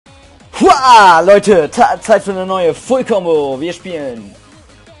Hua, Leute, Zeit für eine neue Full Combo. Wir spielen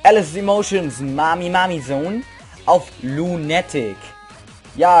Alice Emotions Mamizou auf Lunatic.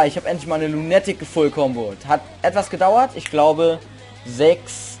 Ja, ich habe endlich mal eine Lunatic Full Combo. Hat etwas gedauert, ich glaube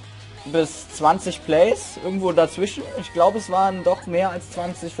 6 bis 20 Plays, irgendwo dazwischen. Ich glaube, es waren doch mehr als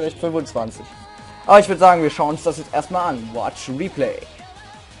 20, vielleicht 25. Aber ich würde sagen, wir schauen uns das jetzt erstmal an. Watch Replay.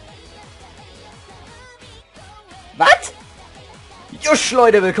 Was? Jusch,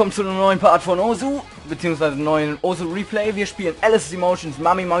 Leute, willkommen zu einem neuen Part von Osu, beziehungsweise neuen Osu Replay. Wir spielen Alice Emotions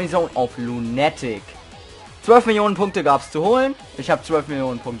Mamizou auf Lunatic. 12 Millionen Punkte gab es zu holen. Ich habe 12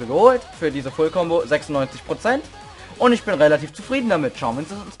 Millionen Punkte geholt für diese Full Combo, 96%. Und ich bin relativ zufrieden damit. Schauen wir uns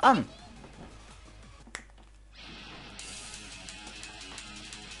das an.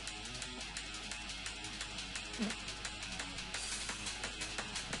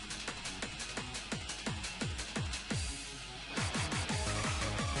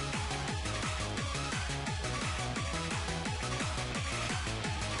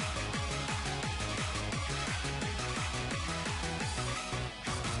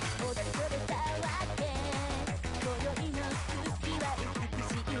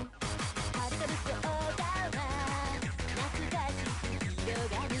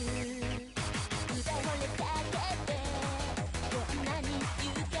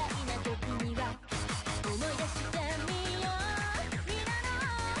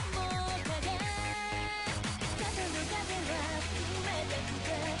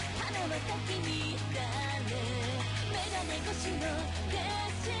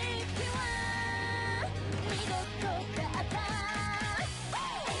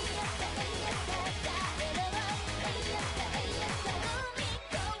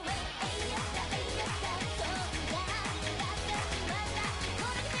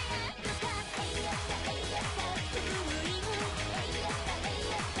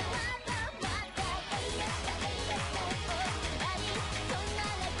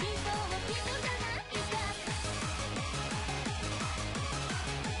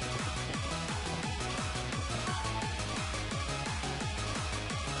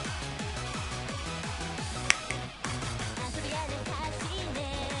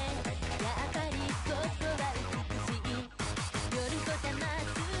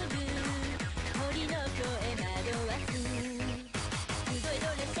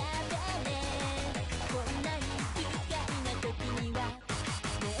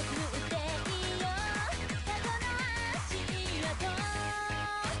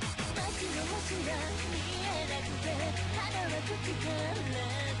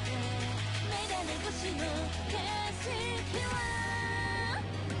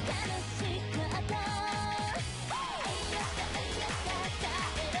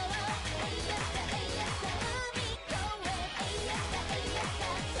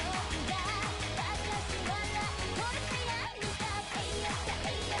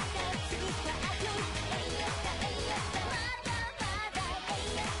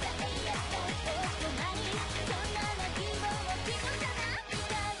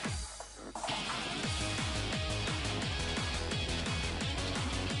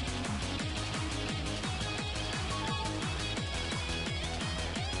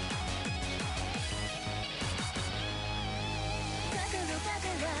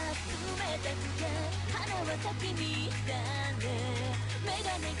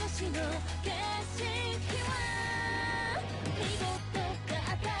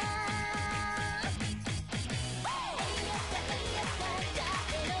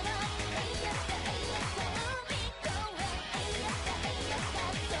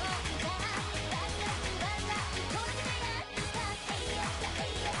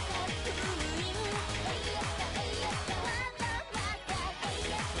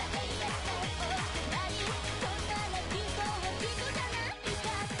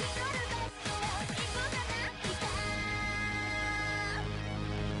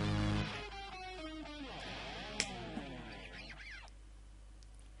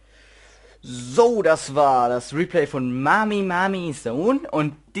 So, das war das Replay von Mamizou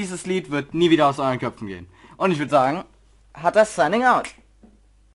und dieses Lied wird nie wieder aus euren Köpfen gehen. Und ich würde sagen, Hata signing out.